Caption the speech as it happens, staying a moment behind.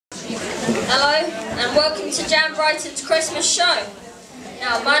Hello and welcome to Jam Brighton's Christmas show.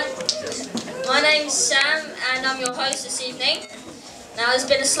 Now my name's Sam and I'm your host this evening. Now there's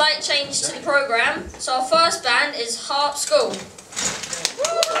been a slight change to the programme, so our first band is Harpscool.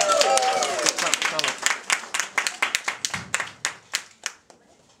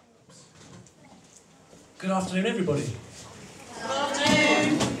 Good afternoon, everybody. Good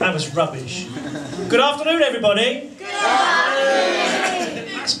afternoon. That was rubbish. Good afternoon, everybody. Good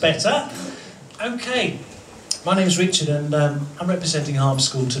afternoon. That's better. Okay, my name's Richard and I'm representing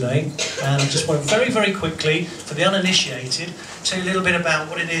Harpscool today. And I just want to very quickly, for the uninitiated, tell you a little bit about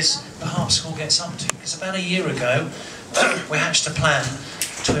what it is that Harpscool gets up to. Because about a year ago, we hatched a plan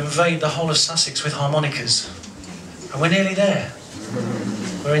to invade the whole of Sussex with harmonicas. And we're nearly there.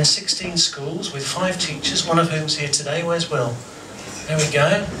 We're in 16 schools with 5 teachers, one of whom's here today. Where's Will? There we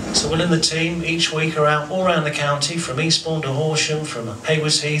go. So Will and the team each week are out all around the county, from Eastbourne to Horsham, from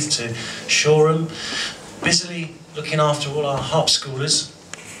Haywards Heath to Shoreham, busily looking after all our Harpschoolers.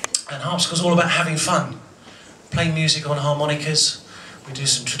 And Harpschool's all about having fun, playing music on harmonicas. We do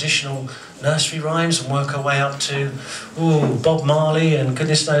some traditional nursery rhymes and work our way up to Bob Marley and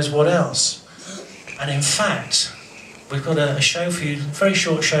goodness knows what else. And in fact, we've got a show for you, a very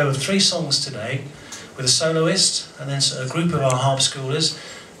short show of 3 songs today, with a soloist, and then a group of our Harpschoolers,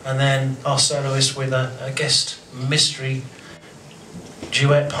 and then our soloist with a guest mystery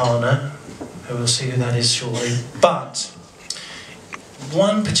duet partner, who we'll see who that is shortly. But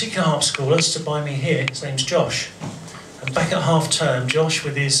one particular Harpschooler stood by me here, his name's Josh. And back at half term, Josh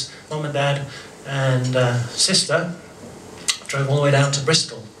with his mum and dad and sister drove all the way down to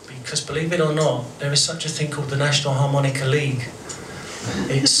Bristol. Because believe it or not, there is such a thing called the National Harmonica League.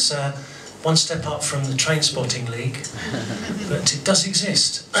 It's one step up from the Train Spotting League, but it does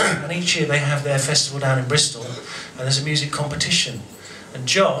exist. And each year they have their festival down in Bristol, and there's a music competition. And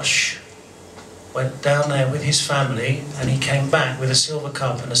Josh went down there with his family, and he came back with a silver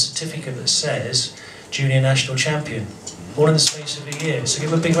cup and a certificate that says Junior National Champion, all in the space of a year. So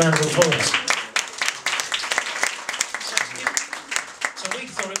give him a big round of applause.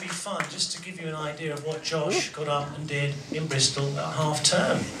 Fun, just to give you an idea of what Josh got up and did in Bristol at half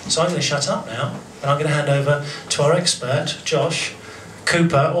term. So I'm going to shut up now and I'm going to hand over to our expert, Josh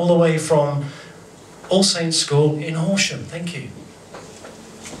Cooper, all the way from All Saints School in Horsham. Thank you.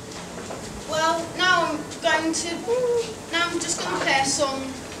 Well, now I'm just going to play a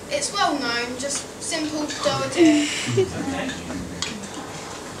song. It's well known, just simple do-a-do.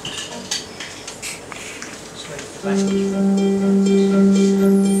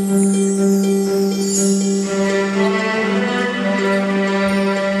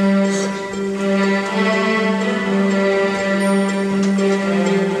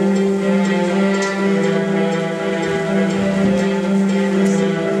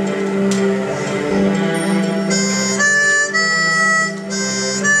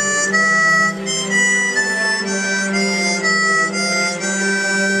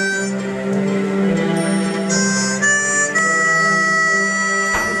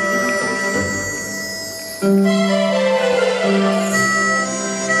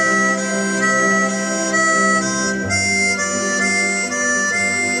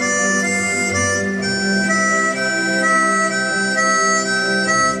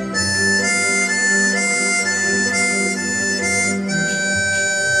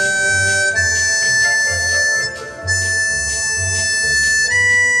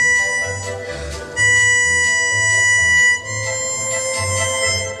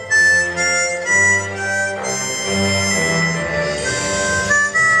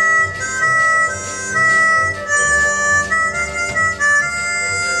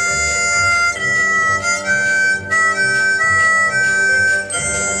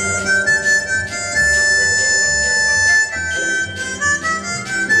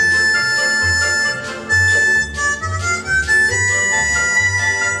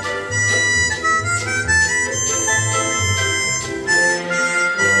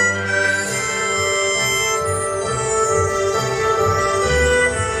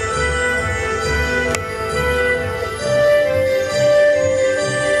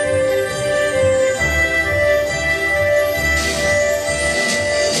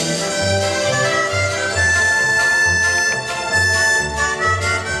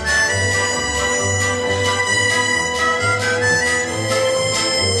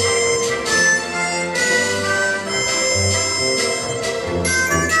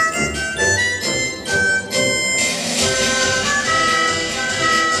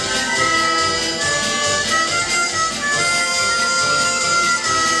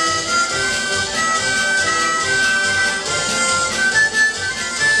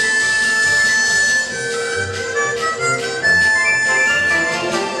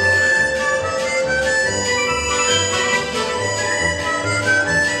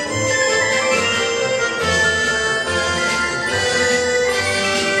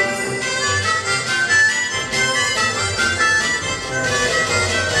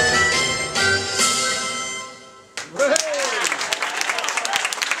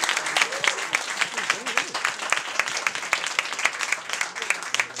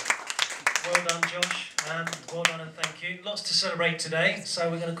 Well done, Josh. Well done and thank you. Lots to celebrate today, so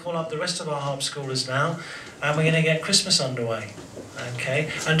we're going to call up the rest of our Harpschoolers now, and we're going to get Christmas underway.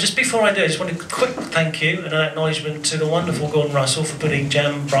 Okay, and just before I do, I just want a quick thank you and an acknowledgement to the wonderful Gordon Russell for putting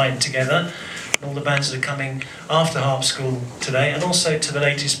Jam Brighton together, and all the bands that are coming after Harpschool today, and also to the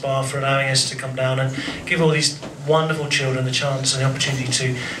Latest Bar for allowing us to come down and give all these wonderful children the chance and the opportunity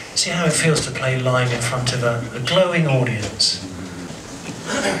to see how it feels to play live in front of a glowing audience.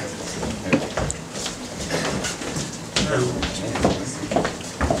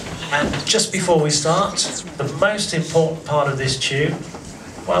 And just before we start, the most important part of this tune,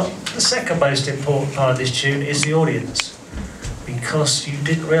 well, the second most important part of this tune is the audience. Because you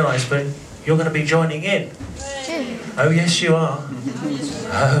didn't realise, but you're going to be joining in. Oh yes you are.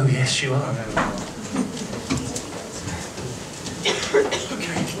 Oh yes you are.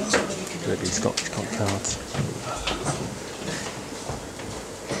 Maybe Scotch cards.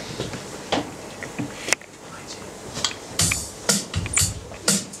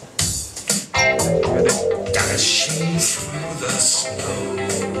 Dashing through the snow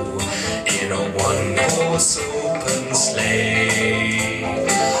in a one-horse open sleigh,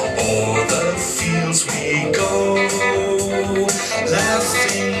 o'er the fields we go,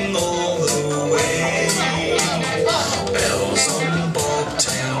 laughing all the way. Bells on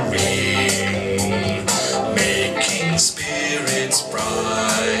bobtail ring, making spirits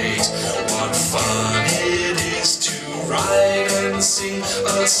bright. What fun it is to ride and sing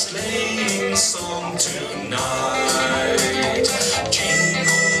a sleighing song tonight.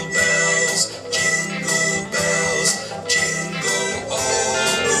 Jingle bells, jingle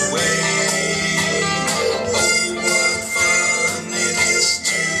all the way. Oh, what fun it is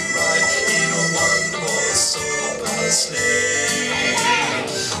to ride in a one-horse open sleigh.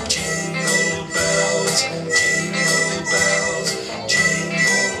 Jingle bells,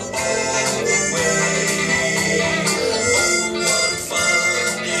 jingle all the way. Oh, what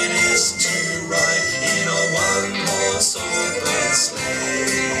fun it is to ride in a one-horse open sleigh.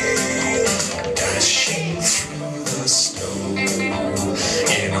 Dashing through the snow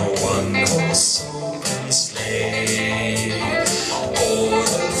in a one-horse open sleigh, o'er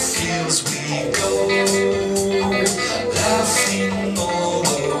the fields we go, laughing all the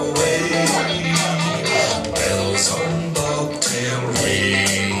way. Bells on bobtail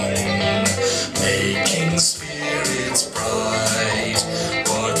ring, making spirits bright.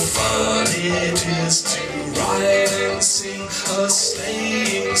 What fun it is to ride and sing a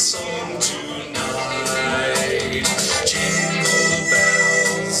sleighing song tonight. Jingle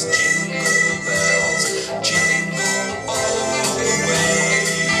bells, jingle all the way.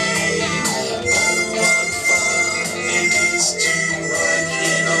 Oh, what fun it is to ride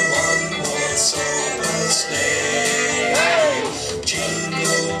in a one-horse open sleigh.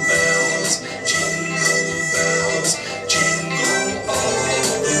 Jingle bells, jingle all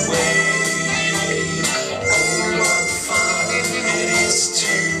the way. Oh, what fun it is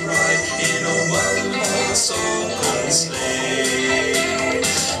to ride in a one-horse open sleigh.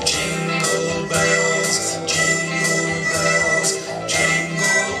 Jingle bells, jingle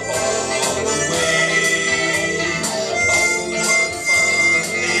all the way. Oh, what fun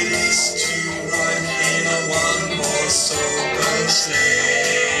it is to ride in a one-horse open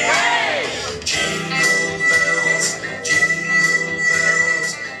sleigh. Jingle bells, jingle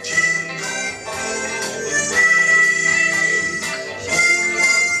all the way. Oh, what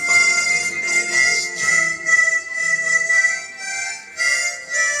fun it is to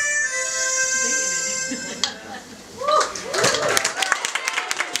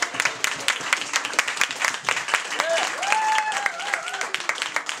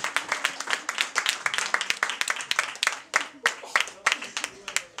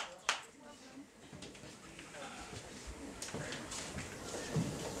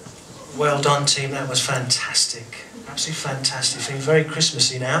Well done, team. That was fantastic. Absolutely fantastic. Feeling very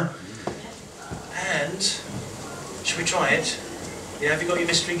Christmassy now. And should we try it? Yeah, have you got your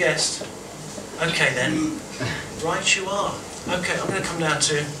mystery guest? Okay then. Right you are. Okay, I'm going to come down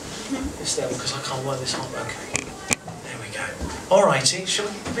to this level because I can't work this on. Okay. There we go. Alrighty, shall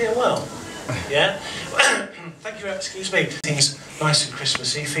we be a well? Yeah? Thank you, excuse me. Things nice and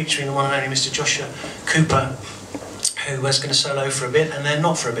Christmassy, featuring the one and only Mr. Joshua Cooper, who was going to solo for a bit and then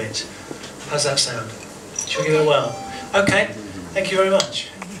not for a bit. How's that sound? Shall we give it a whirl? Okay, thank you very much.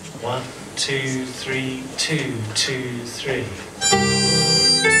 1, 2, 3, 2, 2, 3.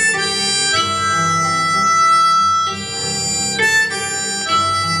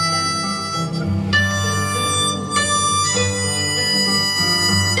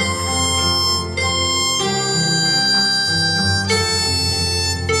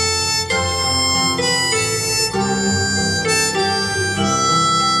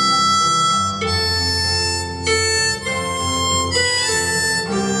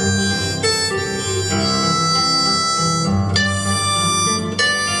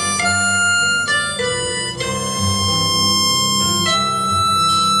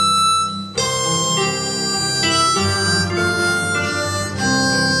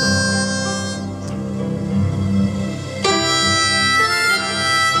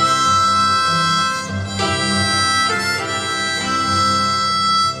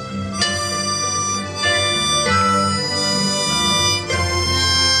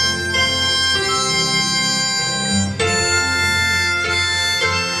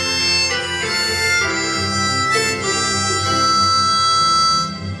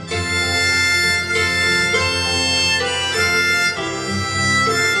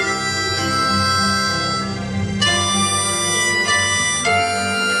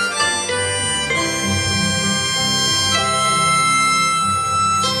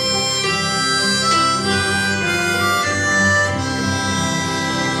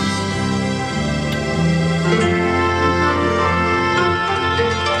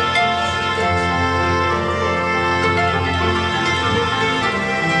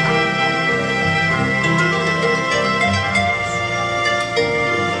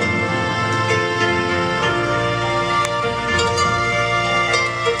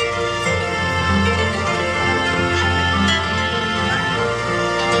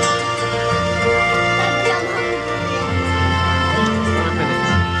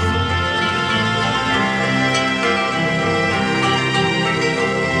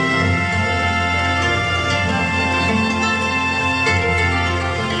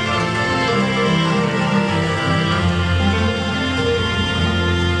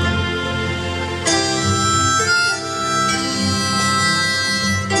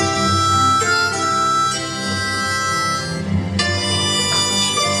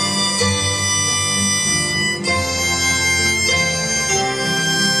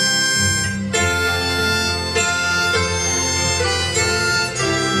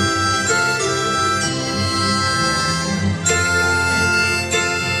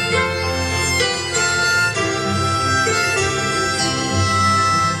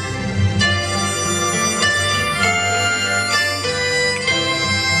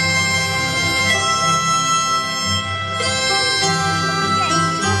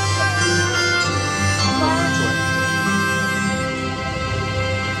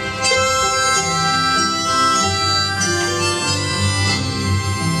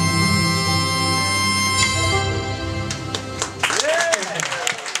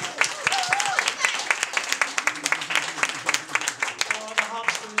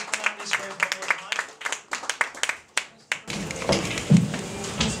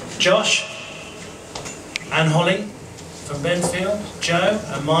 Josh and Holly from Benfield, Joe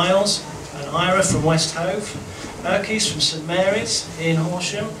and Miles and Ira from West Hove, Urkies from St Mary's in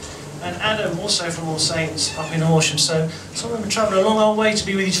Horsham, and Adam also from All Saints up in Horsham. So some of them have travelled a long old way to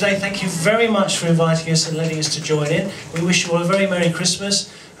be with you today. Thank you very much for inviting us and letting us to join in. We wish you all a very Merry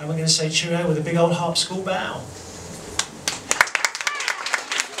Christmas, and we're going to say cheerio with a big old Harpscool bow.